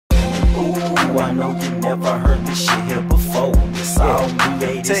Ooh, I know you never heard this shit here before. It's all new,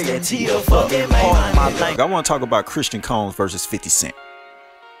 it's that TDFM, man. I want to talk about Christian Combs versus 50 Cent.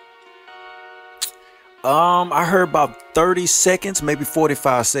 I heard about 30 seconds, maybe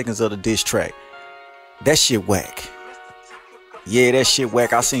 45 seconds of the diss track. That shit whack. Yeah, that shit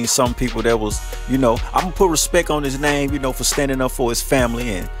whack. I seen some people that was, you know, I'm gonna put respect on his name, you know, for standing up for his family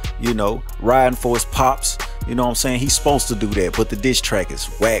and, you know, riding for his pops. You know what I'm saying? He's supposed to do that, but the diss track is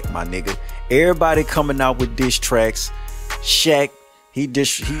whack, my nigga. Everybody coming out with diss tracks. Shaq, he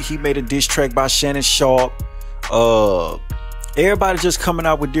made a diss track by Shannon Sharp. Everybody just coming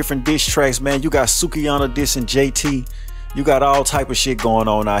out with different diss tracks, man. You got Sukiyana dissing JT. You got all type of shit going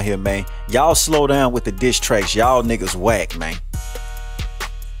on out here, man. Y'all slow down with the diss tracks. Y'all niggas whack, man.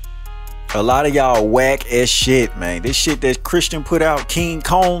 A lot of y'all whack as shit, man. This shit that Christian put out, King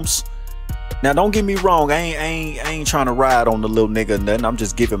Combs. Now, don't get me wrong. I ain't trying to ride on the little nigga or nothing. I'm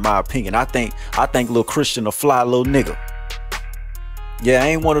just giving my opinion. I think little Christian a fly little nigga. Yeah, I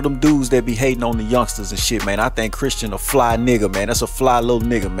ain't one of them dudes that be hating on the youngsters and shit, man. I think Christian a fly nigga, man. That's a fly little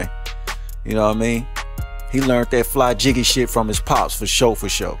nigga, man. You know what I mean? He learned that fly jiggy shit from his pops, for sure, for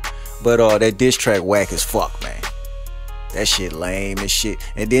sure. But that diss track whack as fuck, man. That shit lame as shit.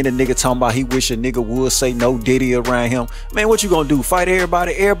 And then the nigga talking about he wish a nigga would say no Diddy around him. Man, what you gonna do? Fight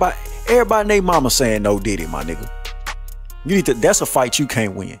everybody? Everybody and they mama saying no Diddy, my nigga. You need to, that's a fight you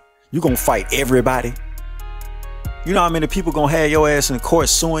can't win. You gonna fight everybody? You know how many people gonna have your ass in court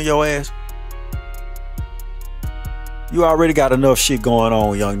suing your ass? You already got enough shit going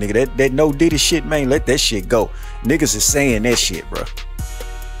on, young nigga. That no Diddy shit, man, let that shit go. Niggas is saying that shit, bro.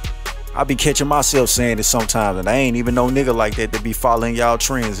 I be catching myself saying it sometimes, and I ain't even no nigga like that be following y'all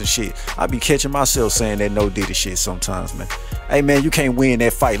trends and shit. I be catching myself saying that no Diddy shit sometimes, man. Hey, man, you can't win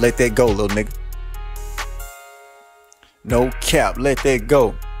that fight. Let that go, little nigga. No cap, let that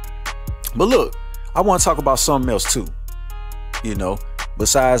go. But look, I want to talk about something else too. You know,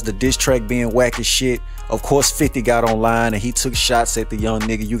 besides the diss track being whack as shit, of course 50 got online and he took shots at the young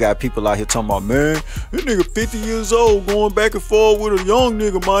nigga. You got people out here talking about, man, this nigga 50 years old going back and forth with a young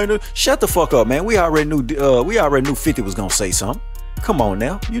nigga, minor. Shut the fuck up, man. We already knew 50 was gonna say something. Come on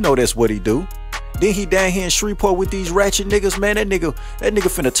now, you know that's what he do. Then he down here in Shreveport with these ratchet niggas, man. That nigga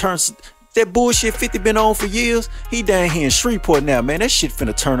finna turn that bullshit 50 been on for years. He down here in Shreveport now, man. That shit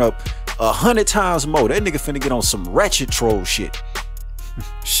finna turn up 100 times more. That nigga finna get on some ratchet troll shit.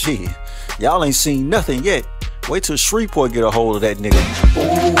 Shit, y'all ain't seen nothing yet. Wait till Shreveport get a hold of that nigga.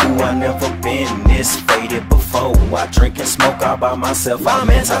 Ooh, I never been this faded before. I drink and smoke all by myself. I'm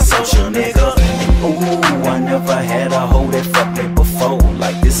antisocial, nigga. Ooh, I never had a hoe that fucked me before.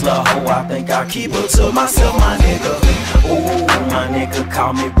 Like this little hoe, I think I keep her to myself, my nigga. Ooh, my nigga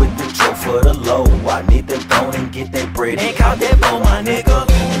call me with the drill for the low. I need to go and get that bread and call that bow, my nigga.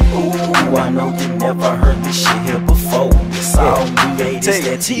 Ooh, I know you never heard this shit here before. It's all new, it's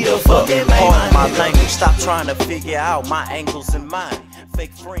that TDFM, man. My language, stop trying to figure out my angles and mine.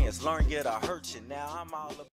 Fake friends, learn yet I hurt you. Now I'm all